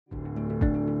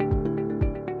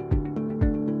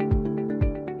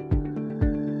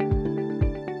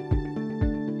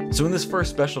So in this first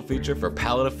special feature for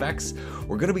palette effects,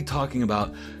 we're going to be talking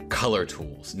about color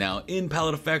tools. Now in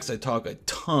palette effects, I talk a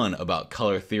ton about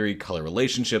color theory, color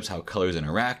relationships, how colors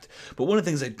interact, but one of the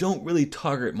things I don't really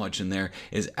target much in there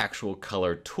is actual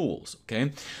color tools,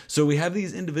 okay? So we have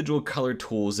these individual color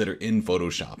tools that are in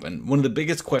Photoshop, and one of the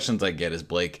biggest questions I get is,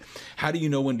 Blake, how do you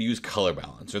know when to use color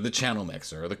balance, or the channel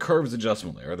mixer, or the curves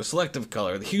adjustment layer, or the selective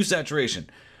color, or the hue saturation?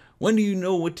 When do you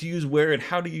know what to use where and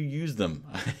how do you use them?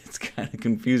 It's kind of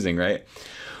confusing, right?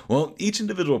 Well, each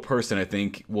individual person, I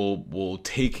think, will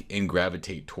take and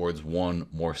gravitate towards one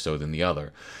more so than the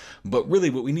other. But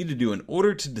really what we need to do in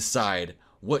order to decide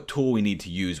what tool we need to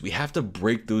use, we have to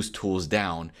break those tools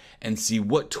down and see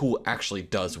what tool actually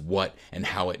does what and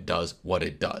how it does what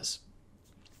it does.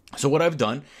 So what I've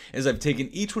done is I've taken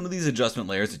each one of these adjustment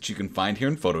layers that you can find here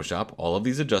in Photoshop, all of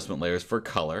these adjustment layers for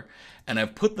color, and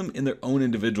I've put them in their own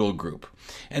individual group.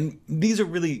 And these are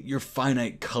really your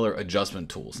finite color adjustment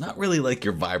tools, not really like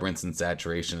your vibrance and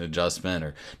saturation adjustment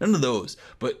or none of those,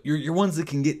 but your ones that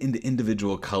can get into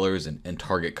individual colors and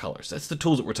target colors. That's the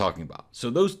tools that we're talking about. So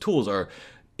those tools are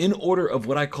in order of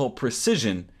what I call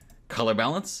precision: color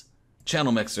balance,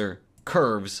 channel mixer,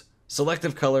 curves,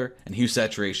 selective color, and hue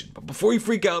saturation. But before you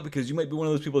freak out, because you might be one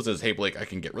of those people that says, hey Blake, I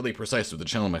can get really precise with the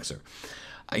channel mixer.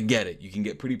 I get it, you can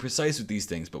get pretty precise with these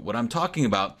things, but what I'm talking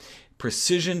about,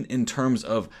 precision in terms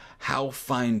of how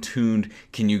fine-tuned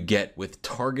can you get with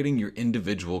targeting your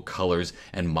individual colors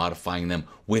and modifying them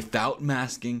without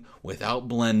masking, without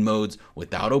blend modes,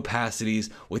 without opacities,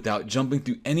 without jumping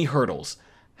through any hurdles.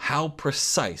 How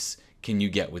precise can you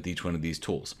get with each one of these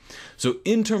tools? So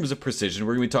in terms of precision,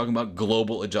 we're going to be talking about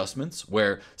global adjustments,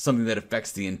 where something that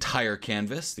affects the entire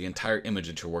canvas, the entire image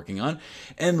that you're working on,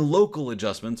 and local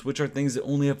adjustments, which are things that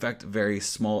only affect very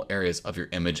small areas of your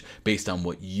image based on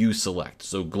what you select.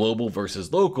 So global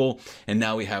versus local, and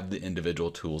now we have the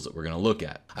individual tools that we're going to look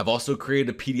at. I've also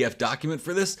created a PDF document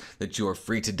for this that you are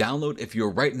free to download. If you're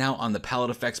right now on the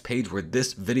palette effects page where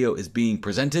this video is being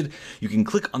presented, you can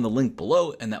click on the link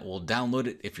below and that will download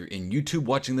it. If you're in YouTube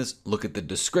watching this, look at the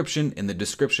description. In the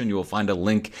description, you will find a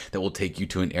link that will take you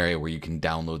to an area where you can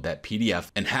download that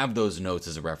PDF and have those notes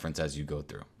as a reference as you go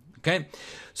through. Okay,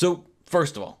 so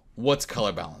first of all, what's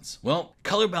color balance? Well,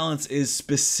 color balance is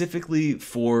specifically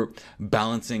for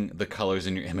balancing the colors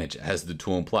in your image, as the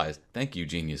tool implies. Thank you,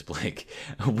 genius Blake.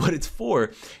 What it's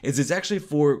for is it's actually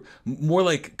for more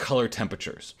like color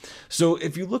temperatures. So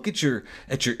if you look at your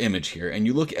image here and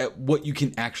you look at what you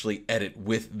can actually edit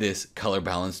with this color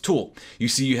balance tool, you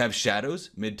see you have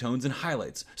shadows, midtones, and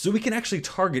highlights. So we can actually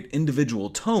target individual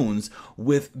tones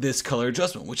with this color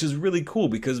adjustment, which is really cool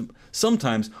because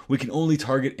sometimes we can only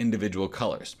target individual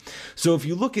colors. So if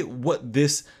you look at what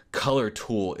this color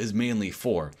tool is mainly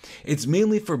for, it's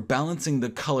mainly for balancing the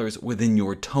colors within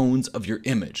your tones of your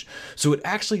image. So it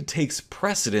actually takes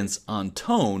precedence on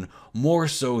tone more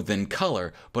so than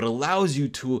color, but allows you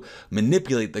to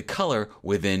manipulate the color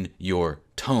within your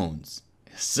tones.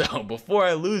 So before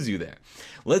I lose you there,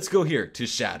 let's go here to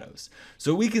shadows.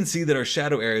 So we can see that our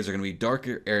shadow areas are going to be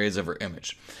darker areas of our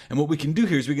image. And what we can do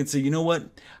here is we can say, you know what?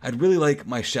 I'd really like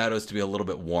my shadows to be a little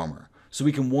bit warmer. So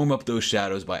we can warm up those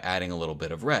shadows by adding a little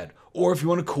bit of red. Or if you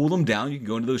want to cool them down, you can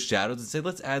go into those shadows and say,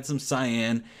 let's add some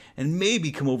cyan and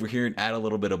maybe come over here and add a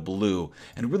little bit of blue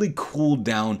and really cool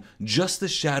down just the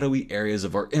shadowy areas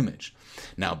of our image.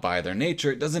 Now, by their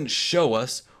nature, it doesn't show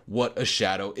us what a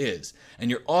shadow is.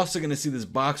 And you're also going to see this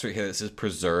box right here that says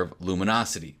preserve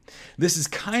luminosity. This is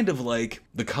kind of like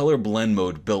the color blend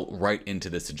mode built right into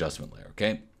this adjustment layer,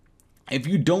 okay? If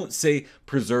you don't say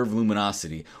preserve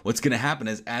luminosity, what's going to happen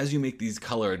is as you make these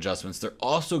color adjustments, they're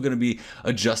also going to be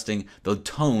adjusting the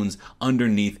tones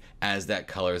underneath as that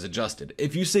color is adjusted.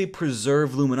 If you say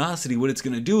preserve luminosity, what it's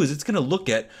going to do is it's going to look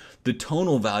at the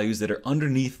tonal values that are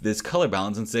underneath this color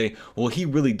balance and say, well, he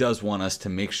really does want us to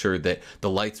make sure that the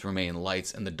lights remain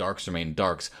lights and the darks remain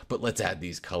darks, but let's add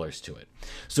these colors to it.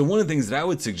 So one of the things that I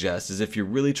would suggest is if you're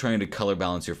really trying to color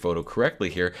balance your photo correctly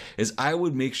here, is I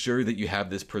would make sure that you have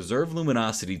this preserve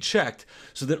luminosity checked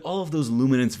so that all of those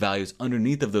luminance values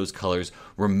underneath of those colors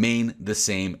remain the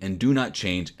same and do not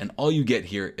change, and all you get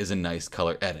here is a nice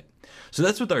color edit. So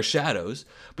that's with our shadows,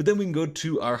 but then we can go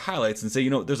to our highlights and say, you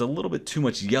know, there's a little bit too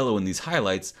much yellow in these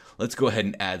highlights. Let's go ahead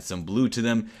and add some blue to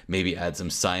them, maybe add some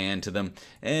cyan to them,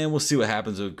 and we'll see what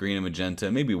happens with green and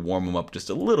magenta, maybe warm them up just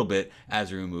a little bit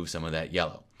as we remove some of that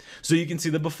yellow. So you can see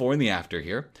the before and the after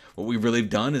here. What we've really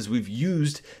done is we've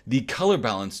used the color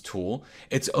balance tool.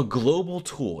 It's a global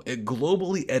tool. It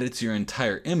globally edits your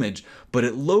entire image, but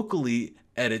it locally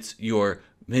edits your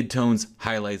midtones,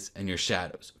 highlights, and your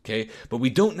shadows, okay? But we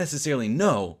don't necessarily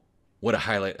know what a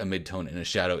highlight, a midtone, and a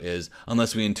shadow is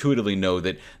unless we intuitively know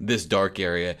that this dark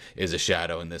area is a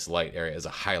shadow and this light area is a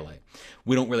highlight.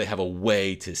 We don't really have a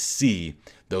way to see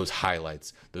those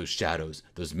highlights, those shadows,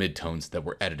 those midtones that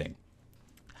we're editing.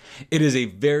 It is a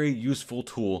very useful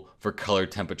tool for color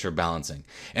temperature balancing.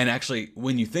 And actually,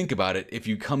 when you think about it, if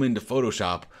you come into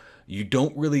Photoshop, you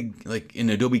don't really, like in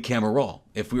Adobe Camera Raw,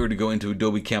 if we were to go into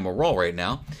Adobe Camera Raw right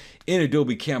now, in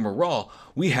Adobe Camera Raw,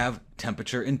 we have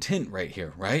temperature and tint right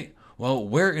here, right? Well,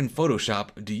 where in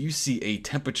Photoshop do you see a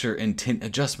temperature and tint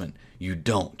adjustment? You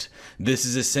don't. This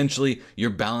is essentially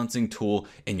your balancing tool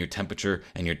in your temperature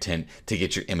and your tint to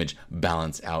get your image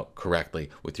balanced out correctly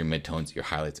with your midtones, your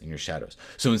highlights, and your shadows.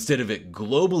 So instead of it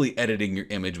globally editing your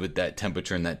image with that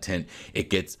temperature and that tint, it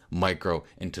gets micro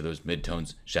into those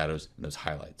midtones, shadows, and those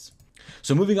highlights.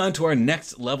 So moving on to our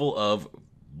next level of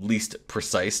least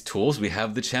precise tools, we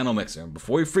have the channel mixer. And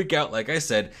before we freak out, like I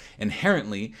said,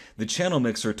 inherently the channel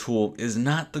mixer tool is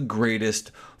not the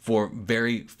greatest for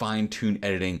very fine-tuned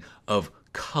editing of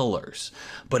colors,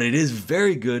 but it is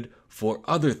very good for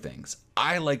other things.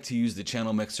 I like to use the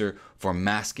channel mixer for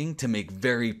masking to make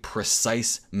very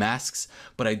precise masks,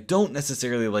 but I don't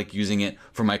necessarily like using it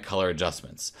for my color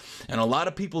adjustments. And a lot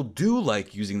of people do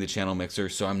like using the channel mixer,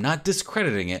 so I'm not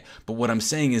discrediting it, but what I'm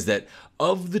saying is that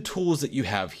of the tools that you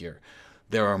have here,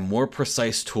 there are more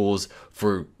precise tools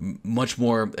for much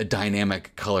more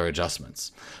dynamic color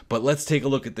adjustments. But let's take a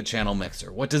look at the channel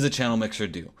mixer. What does the channel mixer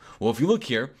do? Well, if you look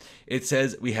here, it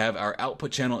says we have our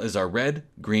output channel is our red,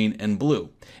 green, and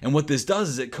blue. And what this does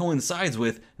is it coincides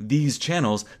with these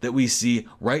channels that we see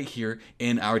right here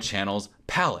in our channels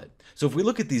palette. So if we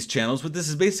look at these channels, what this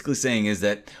is basically saying is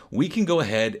that we can go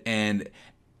ahead and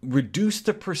reduce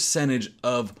the percentage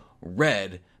of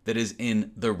red that is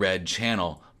in the red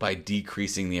channel by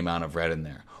decreasing the amount of red in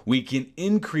there. We can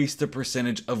increase the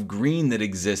percentage of green that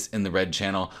exists in the red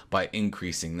channel by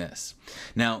increasing this.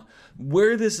 Now,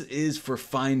 where this is for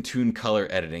fine-tuned color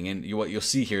editing, and what you'll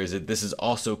see here is that this is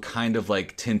also kind of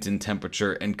like tint and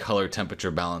temperature and color temperature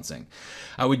balancing.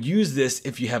 I would use this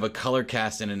if you have a color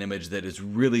cast in an image that is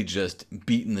really just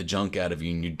beating the junk out of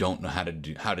you and you don't know how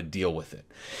to deal with it.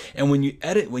 And when you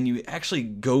edit, when you actually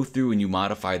go through and you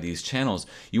modify these channels,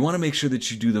 you want to make sure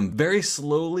that you do them very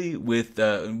slowly with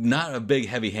not a big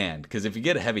heavy hand, because if you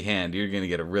get a heavy hand, you're going to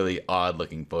get a really odd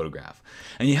looking photograph.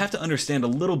 And you have to understand a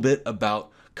little bit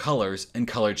about colors and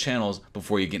color channels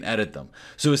before you can edit them.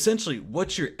 So essentially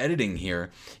what you're editing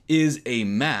here is a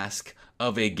mask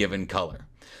of a given color.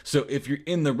 So if you're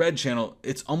in the red channel,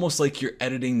 it's almost like you're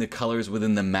editing the colors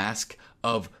within the mask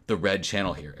of the red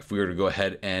channel here. If we were to go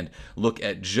ahead and look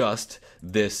at just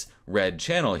this red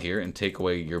channel here and take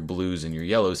away your blues and your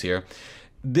yellows here,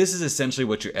 this is essentially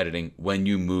what you're editing when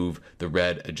you move the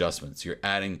red adjustments. You're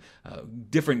adding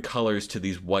different colors to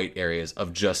these white areas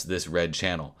of just this red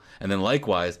channel. And then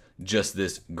likewise, just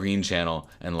this green channel,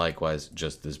 and likewise,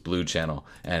 just this blue channel.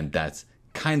 And that's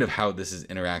kind of how this is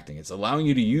interacting. It's allowing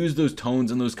you to use those tones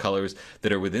and those colors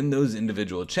that are within those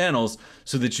individual channels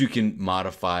so that you can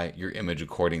modify your image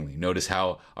accordingly. Notice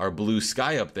how our blue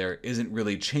sky up there isn't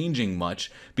really changing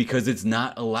much because it's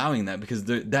not allowing that, because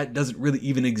that doesn't really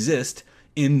even exist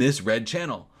in this red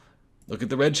channel. Look at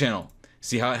the red channel.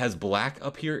 See how it has black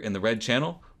up here in the red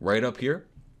channel, right up here?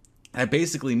 That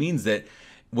basically means that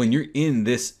when you're in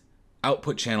this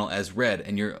output channel as red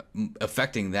and you're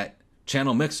affecting that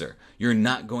channel mixer, you're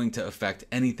not going to affect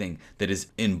anything that is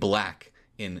in black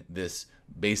in this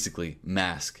basically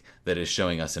mask that is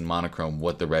showing us in monochrome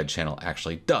what the red channel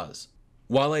actually does.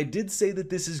 While I did say that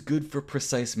this is good for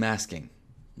precise masking,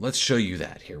 let's show you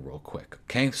that here real quick,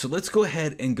 okay? So let's go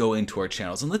ahead and go into our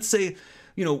channels. And let's say,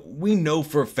 we know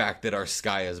for a fact that our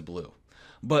sky is blue,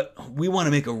 but we want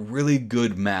to make a really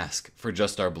good mask for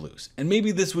just our blues. And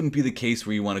maybe this wouldn't be the case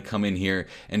where you want to come in here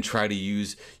and try to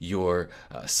use your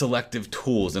selective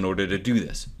tools in order to do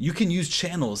this. You can use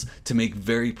channels to make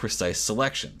very precise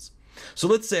selections. So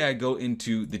let's say I go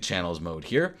into the channels mode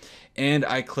here and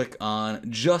I click on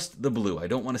just the blue. I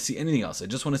don't want to see anything else. I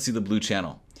just want to see the blue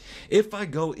channel. If I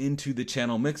go into the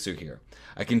channel mixer here,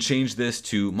 I can change this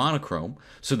to monochrome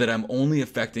so that I'm only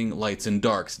affecting lights and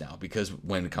darks now, because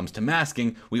when it comes to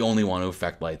masking, we only want to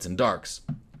affect lights and darks.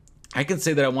 I can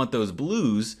say that I want those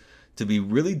blues to be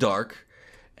really dark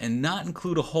and not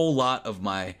include a whole lot of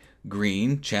my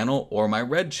green channel or my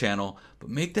red channel, but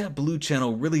make that blue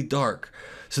channel really dark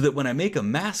so that when I make a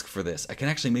mask for this, I can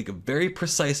actually make a very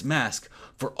precise mask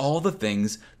for all the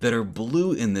things that are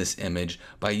blue in this image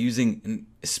by using,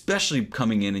 especially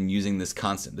coming in and using this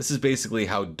constant. This is basically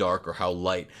how dark or how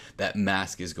light that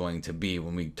mask is going to be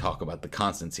when we talk about the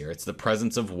constants here. It's the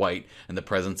presence of white and the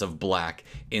presence of black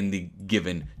in the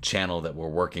given channel that we're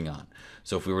working on.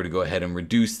 So if we were to go ahead and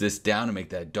reduce this down and make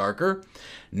that darker,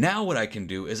 now what I can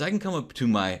do is I can come up to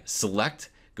my select,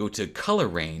 go to color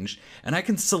range, and I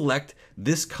can select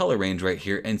this color range right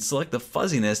here and select the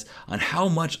fuzziness on how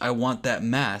much I want that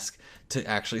mask to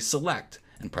actually select,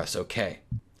 and press OK.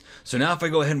 So now if I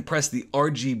go ahead and press the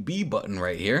RGB button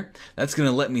right here, that's going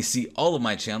to let me see all of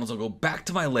my channels. I'll go back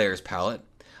to my layers palette.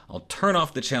 I'll turn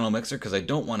off the channel mixer because I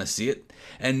don't want to see it.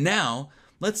 And now,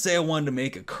 let's say I wanted to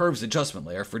make a curves adjustment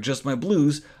layer for just my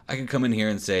blues. I can come in here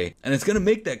and say, and it's going to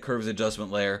make that curves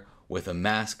adjustment layer with a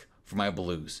mask for my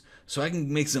blues. So I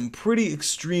can make some pretty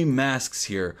extreme masks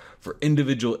here for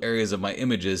individual areas of my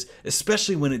images,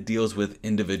 especially when it deals with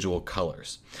individual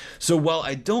colors. So while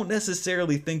I don't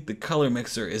necessarily think the color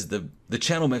mixer is the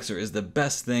channel mixer is the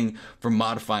best thing for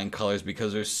modifying colors,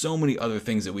 because there's so many other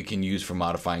things that we can use for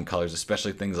modifying colors,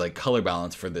 especially things like color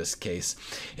balance for this case,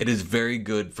 it is very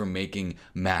good for making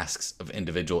masks of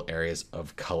individual areas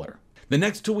of color. The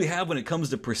next tool we have when it comes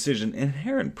to precision,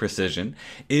 inherent precision,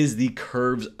 is the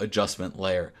curves adjustment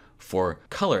layer for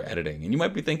color editing. And you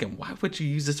might be thinking, why would you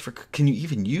use this for, can you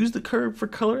even use the curve for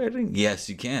color editing? Yes,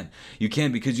 you can. You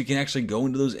can, because you can actually go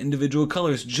into those individual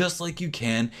colors just like you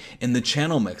can in the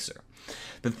channel mixer.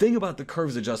 The thing about the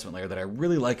curves adjustment layer that I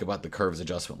really like about the curves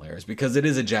adjustment layer is because it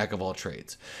is a jack of all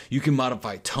trades. You can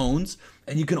modify tones,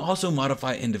 and you can also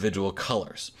modify individual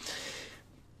colors.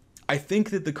 I think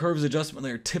that the curves adjustment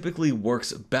layer typically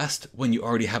works best when you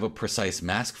already have a precise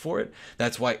mask for it.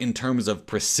 That's why in terms of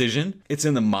precision, it's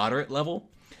in the moderate level,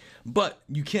 but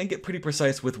you can get pretty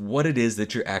precise with what it is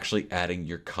that you're actually adding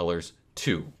your colors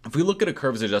to. If we look at a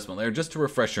curves adjustment layer, just to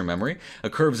refresh your memory, a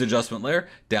curves adjustment layer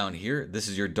down here, this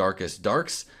is your darkest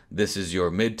darks, this is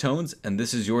your midtones, and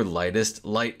this is your lightest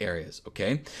light areas,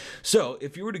 okay? So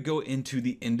if you were to go into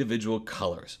the individual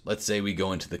colors, let's say we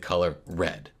go into the color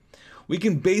red. We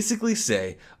can basically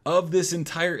say, of this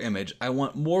entire image, I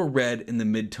want more red in the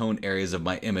midtone areas of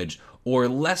my image, or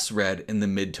less red in the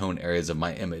midtone areas of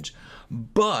my image.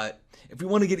 But if we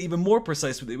want to get even more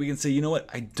precise with it, we can say, you know what,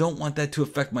 I don't want that to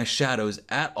affect my shadows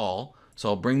at all. So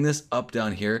I'll bring this up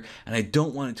down here, and I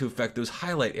don't want it to affect those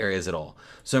highlight areas at all.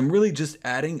 So I'm really just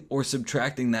adding or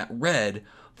subtracting that red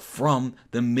from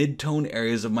the midtone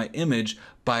areas of my image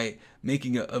by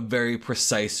making a very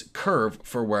precise curve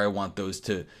for where I want those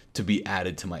to be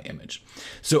added to my image.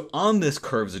 So on this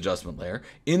curves adjustment layer,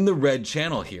 in the red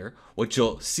channel here, what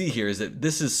you'll see here is that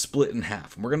this is split in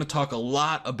half. And we're going to talk a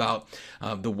lot about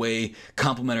the way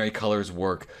complementary colors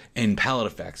work in palette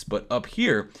effects. But up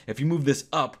here, if you move this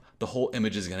up, the whole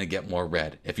image is going to get more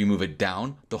red. If you move it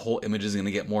down, the whole image is going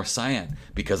to get more cyan,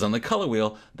 because on the color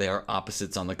wheel, they are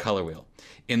opposites on the color wheel.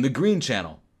 In the green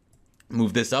channel,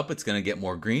 move this up, it's going to get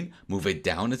more green. Move it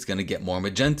down, it's going to get more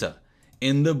magenta.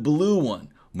 In the blue one,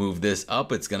 move this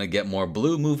up, it's going to get more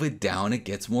blue. Move it down, it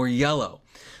gets more yellow.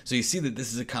 So you see that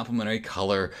this is a complementary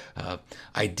color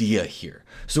idea here.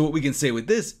 So what we can say with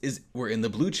this is, we're in the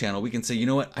blue channel, we can say, you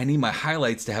know what, I need my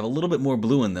highlights to have a little bit more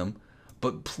blue in them,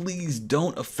 but please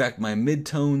don't affect my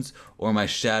midtones or my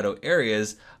shadow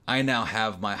areas. I now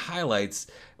have my highlights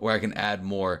where I can add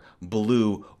more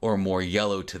blue or more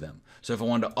yellow to them. So if I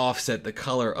wanted to offset the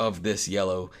color of this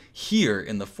yellow here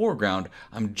in the foreground,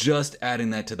 I'm just adding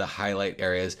that to the highlight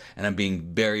areas, and I'm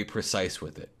being very precise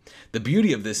with it. The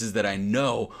beauty of this is that I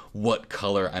know what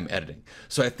color I'm editing.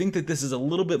 So I think that this is a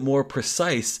little bit more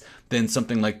precise than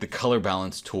something like the color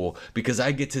balance tool, because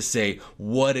I get to say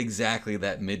what exactly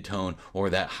that midtone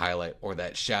or that highlight or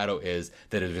that shadow is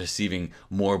that is receiving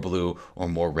more blue or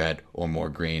more red or more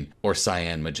green or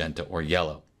cyan, magenta, or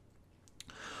yellow.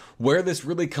 Where this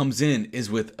really comes in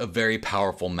is with a very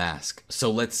powerful mask.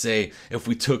 So let's say if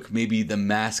we took maybe the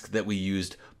mask that we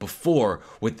used before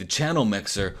with the channel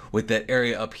mixer, with that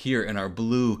area up here in our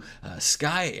blue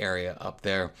sky area up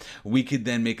there, we could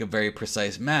then make a very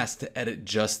precise mask to edit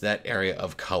just that area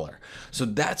of color. So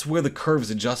that's where the curves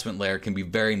adjustment layer can be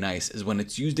very nice, is when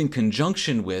it's used in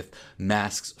conjunction with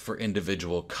masks for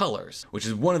individual colors, which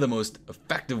is one of the most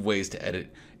effective ways to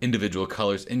edit individual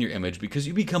colors in your image, because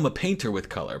you become a painter with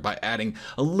color by adding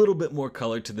a little bit more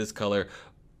color to this color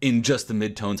in just the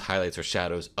midtones, highlights, or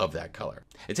shadows of that color.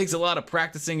 It takes a lot of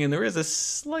practicing, and there is a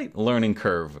slight learning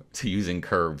curve to using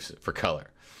curves for color.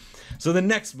 So the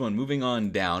next one, moving on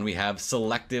down, we have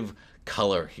selective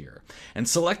color here. And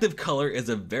selective color is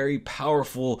a very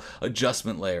powerful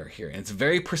adjustment layer here, and it's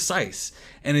very precise.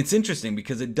 And it's interesting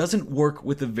because it doesn't work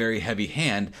with a very heavy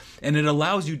hand, and it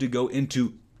allows you to go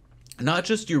into not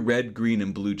just your red, green,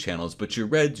 and blue channels, but your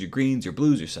reds, your greens, your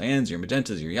blues, your cyans, your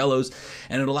magentas, your yellows,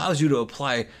 and it allows you to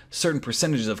apply certain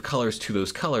percentages of colors to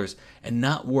those colors and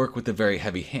not work with a very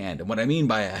heavy hand. And what I mean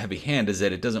by a heavy hand is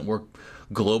that it doesn't work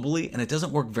globally and it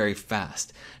doesn't work very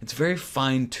fast. It's very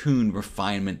fine-tuned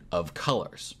refinement of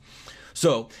colors.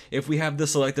 So if we have the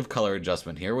selective color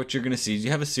adjustment here, what you're going to see is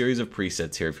you have a series of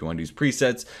presets here if you want to use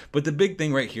presets, but the big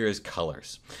thing right here is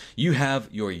colors. You have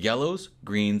your yellows,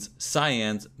 greens,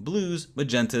 cyans, blues,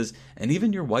 magentas, and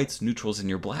even your whites, neutrals, and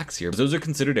your blacks here. Those are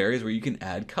considered areas where you can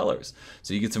add colors.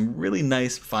 So you get some really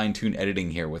nice fine-tuned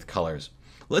editing here with colors.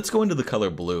 Let's go into the color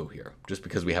blue here, just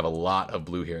because we have a lot of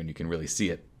blue here and you can really see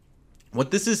it. What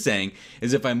this is saying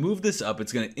is if I move this up,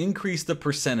 it's going to increase the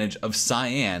percentage of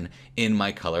cyan in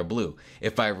my color blue.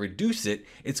 If I reduce it,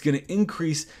 it's going to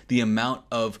increase the amount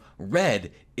of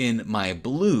red in my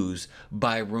blues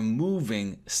by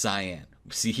removing cyan.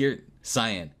 See here,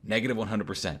 cyan, negative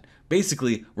 100%.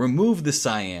 Basically, remove the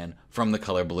cyan from the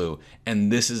color blue, and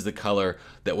this is the color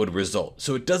that would result.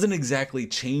 So it doesn't exactly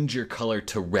change your color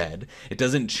to red. It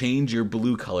doesn't change your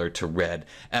blue color to red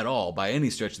at all by any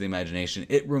stretch of the imagination.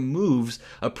 It removes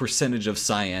a percentage of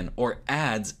cyan or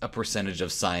adds a percentage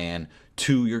of cyan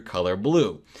to your color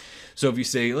blue. So if you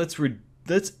say, let's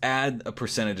add a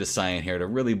percentage of cyan here to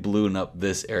really balloon up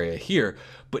this area here,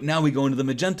 but now we go into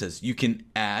the magentas. You can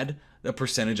add a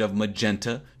percentage of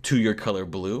magenta to your color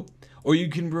blue, or you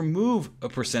can remove a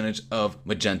percentage of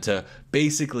magenta,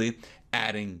 basically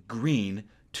adding green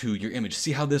to your image.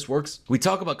 See how this works? We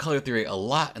talk about color theory a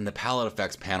lot in the palette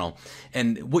effects panel,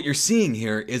 and what you're seeing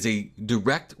here is a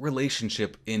direct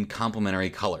relationship in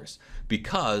complementary colors,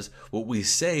 because what we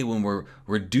say when we're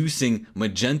reducing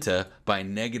magenta by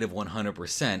negative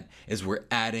 100% is we're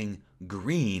adding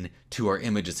green to our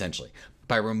image essentially.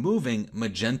 By removing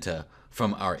magenta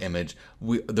from our image,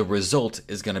 the result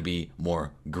is going to be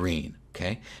more green.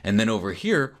 Okay, and then over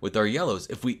here with our yellows,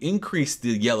 if we increase the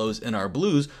yellows in our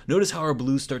blues, notice how our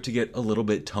blues start to get a little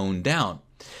bit toned down.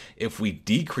 If we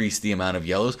decrease the amount of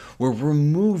yellows, we're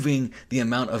removing the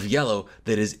amount of yellow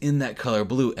that is in that color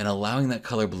blue and allowing that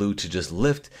color blue to just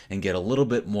lift and get a little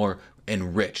bit more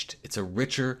enriched. It's a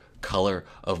richer color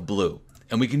of blue.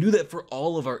 And we can do that for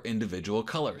all of our individual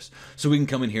colors. So we can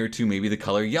come in here to maybe the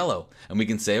color yellow, and we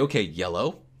can say, okay,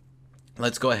 yellow,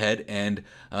 let's go ahead and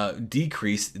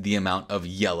decrease the amount of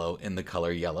yellow in the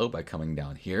color yellow by coming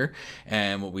down here.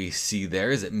 And what we see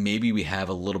there is that maybe we have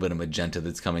a little bit of magenta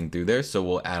that's coming through there, so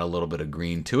we'll add a little bit of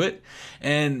green to it.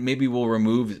 And maybe we'll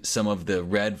remove some of the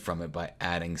red from it by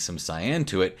adding some cyan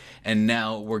to it. And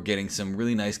now we're getting some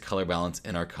really nice color balance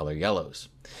in our color yellows.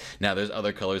 Now there's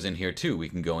other colors in here too. We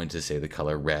can go into, say, the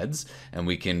color reds, and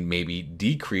we can maybe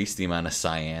decrease the amount of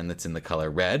cyan that's in the color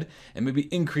red and maybe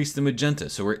increase the magenta.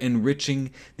 So we're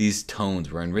enriching these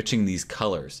tones, we're enriching these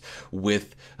colors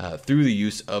with through the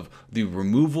use of the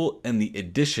removal and the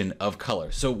addition of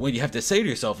color. So what you have to say to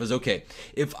yourself is, okay,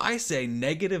 if I say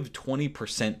negative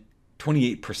 20%,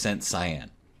 28%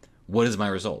 cyan, what is my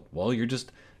result? Well, you're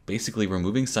just basically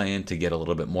removing cyan to get a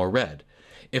little bit more red.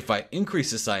 If I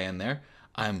increase the cyan there,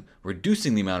 I'm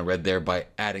reducing the amount of red there by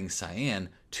adding cyan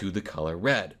to the color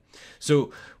red.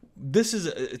 So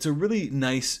it's a really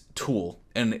nice tool,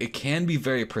 and it can be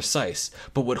very precise,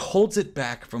 but what holds it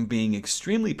back from being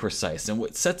extremely precise and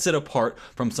what sets it apart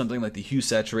from something like the hue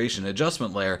saturation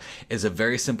adjustment layer is a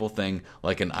very simple thing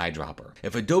like an eyedropper.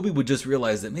 If Adobe would just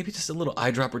realize that maybe just a little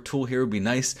eyedropper tool here would be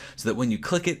nice so that when you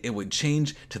click it, it would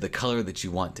change to the color that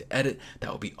you want to edit,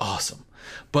 that would be awesome.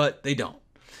 But they don't.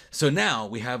 So now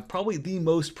we have probably the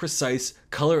most precise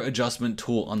color adjustment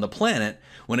tool on the planet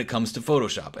when it comes to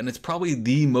Photoshop. And it's probably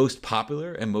the most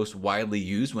popular and most widely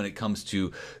used when it comes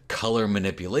to color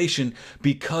manipulation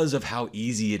because of how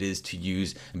easy it is to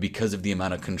use and because of the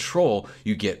amount of control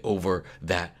you get over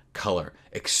that color.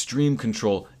 Extreme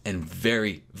control and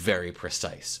very, very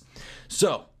precise.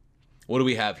 So what do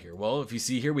we have here? Well, if you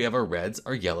see here, we have our reds,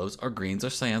 our yellows, our greens, our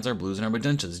cyans, our blues, and our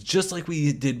magentas, just like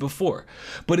we did before.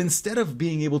 But instead of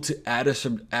being able to add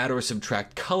or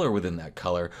subtract color within that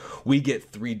color, we get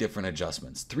three different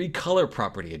adjustments, three color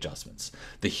property adjustments: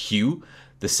 the hue,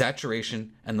 the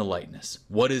saturation, and the lightness.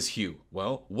 What is hue?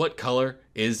 Well, what color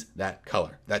is that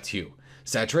color? That's hue.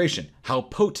 Saturation, how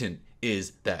potent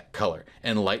is that color?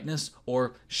 And lightness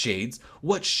or shades,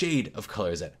 what shade of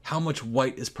color is that? How much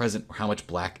white is present or how much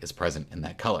black is present in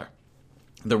that color?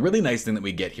 The really nice thing that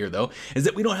we get here, though, is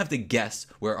that we don't have to guess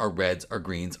where our reds, our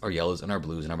greens, our yellows, and our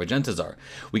blues and our magentas are.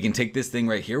 We can take this thing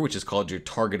right here, which is called your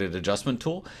targeted adjustment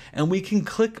tool, and we can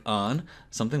click on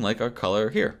something like our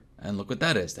color here. And look what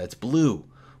that is. That's blue.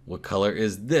 What color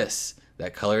is this?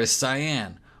 That color is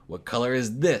cyan. What color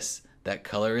is this? That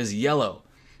color is yellow.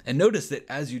 And notice that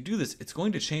as you do this, it's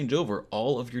going to change over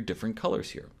all of your different colors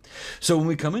here. So when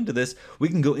we come into this, we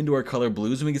can go into our color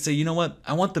blues and we can say, you know what?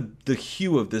 I want the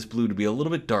hue of this blue to be a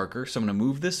little bit darker. So I'm going to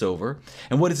move this over.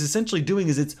 And what it's essentially doing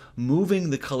is it's moving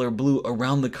the color blue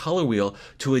around the color wheel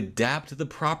to adapt the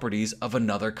properties of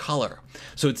another color.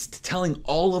 So it's telling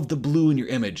all of the blue in your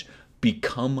image,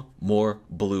 become more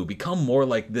blue, become more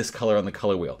like this color on the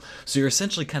color wheel. So you're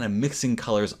essentially kind of mixing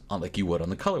colors on like you would on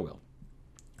the color wheel.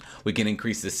 We can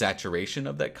increase the saturation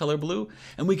of that color blue,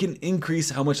 and we can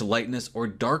increase how much lightness or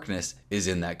darkness is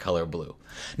in that color blue.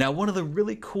 Now, one of the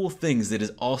really cool things that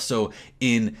is also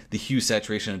in the hue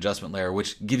saturation adjustment layer,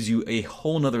 which gives you a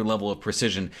whole nother level of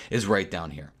precision, is right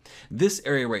down here. This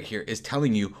area right here is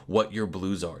telling you what your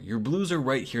blues are. Your blues are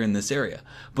right here in this area,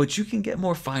 but you can get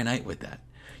more finite with that.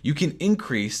 You can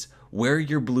increase where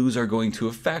your blues are going to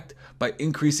affect by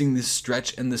increasing the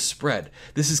stretch and the spread.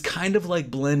 This is kind of like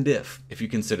blend if you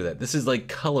consider that. This is like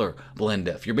color blend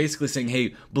if. You're basically saying,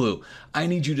 hey, blue, I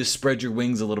need you to spread your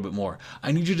wings a little bit more.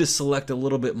 I need you to select a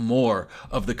little bit more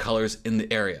of the colors in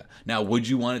the area. Now, would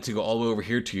you want it to go all the way over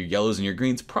here to your yellows and your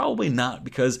greens? Probably not,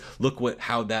 because look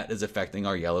how that is affecting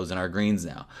our yellows and our greens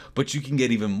now. But you can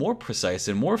get even more precise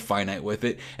and more finite with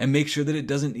it and make sure that it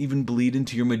doesn't even bleed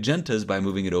into your magentas by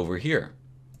moving it over here.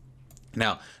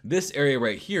 Now, this area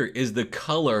right here is the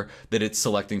color that it's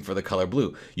selecting for the color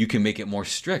blue. You can make it more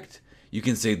strict. You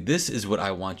can say, this is what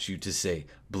I want you to say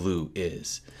blue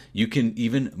is. You can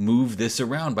even move this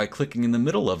around by clicking in the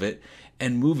middle of it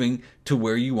and moving to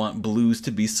where you want blues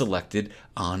to be selected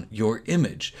on your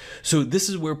image. So this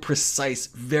is where precise,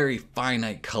 very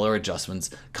finite color adjustments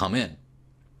come in.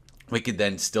 We could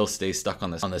then still stay stuck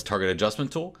on this target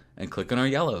adjustment tool and click on our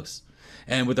yellows.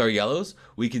 And with our yellows,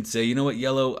 we can say, you know what,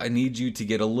 yellow, I need you to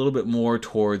get a little bit more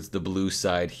towards the blue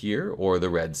side here or the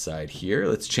red side here.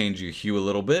 Let's change your hue a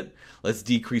little bit. Let's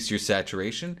decrease your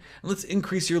saturation. And let's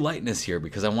increase your lightness here,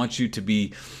 because I want you to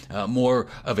be more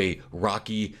of a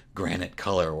rocky granite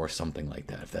color or something like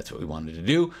that, if that's what we wanted to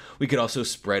do. We could also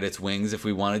spread its wings if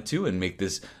we wanted to and make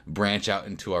this branch out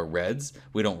into our reds.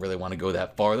 We don't really want to go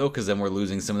that far though, because then we're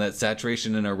losing some of that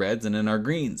saturation in our reds and in our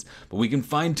greens. But we can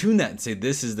fine tune that and say,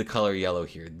 this is the color yellow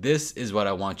here. This is what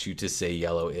I want you to say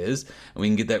yellow is. And we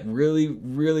can get that really,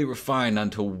 really refined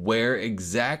onto where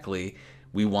exactly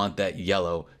we want that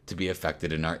yellow to be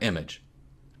affected in our image.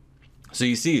 So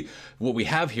you see, what we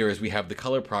have here is we have the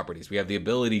color properties. We have the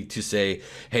ability to say,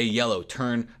 hey, yellow,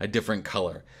 turn a different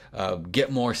color,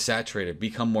 get more saturated,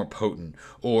 become more potent,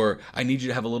 or I need you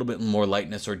to have a little bit more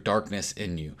lightness or darkness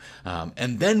in you.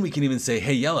 And then we can even say,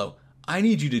 hey, yellow, I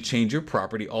need you to change your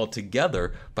property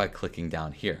altogether by clicking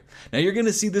down here. Now you're going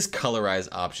to see this colorize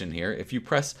option here. If you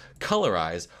press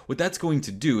colorize, what that's going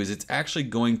to do is it's actually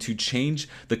going to change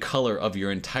the color of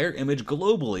your entire image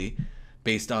globally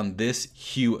based on this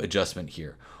hue adjustment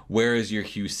here. Where is your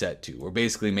hue set to? We're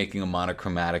basically making a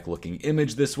monochromatic looking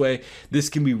image this way. This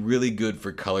can be really good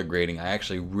for color grading. I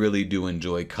actually really do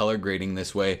enjoy color grading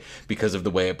this way because of the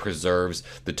way it preserves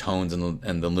the tones and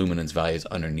the luminance values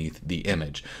underneath the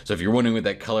image. So if you're wondering what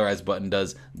that colorize button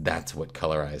does, that's what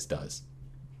colorize does.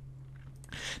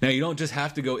 Now you don't just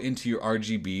have to go into your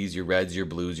RGBs, your reds, your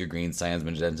blues, your greens, cyans,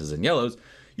 magentas, and yellows.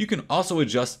 You can also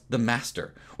adjust the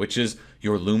master, which is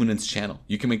your luminance channel.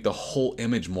 You can make the whole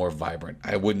image more vibrant.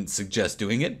 I wouldn't suggest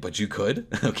doing it, but you could.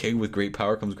 Okay, with great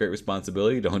power comes great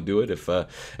responsibility. Don't do it if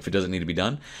it doesn't need to be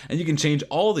done. And you can change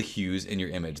all the hues in your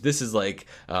image. This is like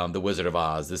the Wizard of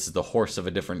Oz. This is the horse of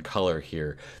a different color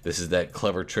here. This is that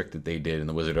clever trick that they did in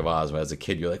the Wizard of Oz. As a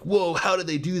kid, you're like, whoa, how did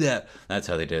they do that? That's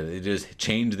how they did it. They just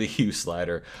changed the hue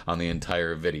slider on the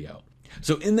entire video.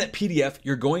 So in that PDF,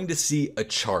 you're going to see a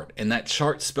chart, and that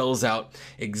chart spells out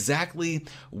exactly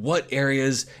what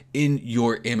areas in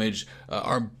your image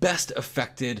are best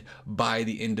affected by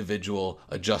the individual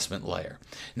adjustment layer.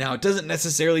 Now, it doesn't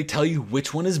necessarily tell you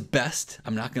which one is best.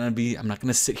 I'm not going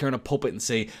to sit here on a pulpit and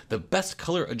say the best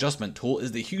color adjustment tool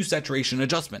is the hue saturation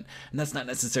adjustment, and that's not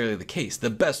necessarily the case. The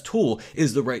best tool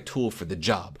is the right tool for the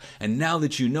job. And now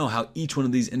that you know how each one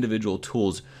of these individual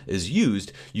tools is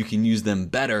used, you can use them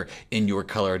better in your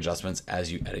color adjustments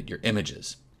as you edit your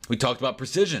images. We talked about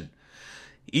precision.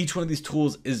 Each one of these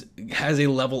tools has a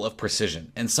level of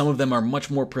precision, and some of them are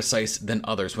much more precise than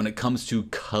others when it comes to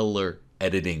color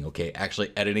editing, okay?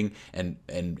 Actually editing and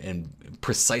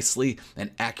precisely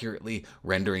and accurately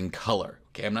rendering color.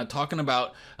 Okay, I'm not talking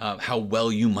about how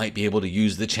well you might be able to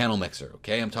use the channel mixer,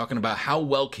 okay? I'm talking about how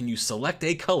well can you select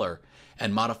a color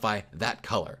and modify that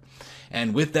color.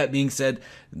 And with that being said,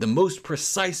 the most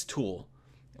precise tool,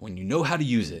 when you know how to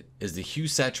use it, is the hue,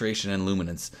 saturation, and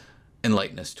luminance and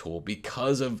lightness tool,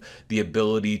 because of the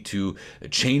ability to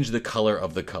change the color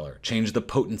of the color, change the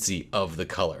potency of the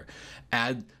color,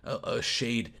 add a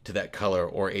shade to that color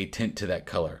or a tint to that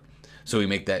color. So we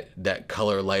make that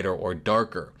color lighter or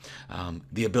darker.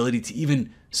 The ability to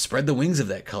even spread the wings of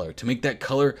that color, to make that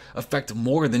color affect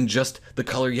more than just the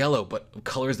color yellow, but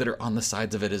colors that are on the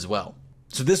sides of it as well.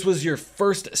 So this was your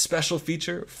first special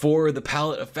feature for the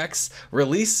Palette Effects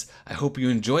release. I hope you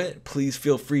enjoy it. Please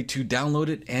feel free to download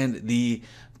it and the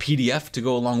PDF to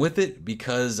go along with it,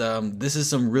 because this is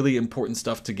some really important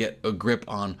stuff to get a grip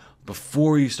on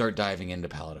before you start diving into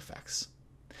Palette Effects.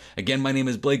 Again, my name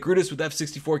is Blake Grutis with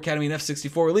F64 Academy and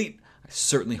F64 Elite. I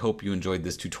certainly hope you enjoyed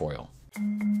this tutorial.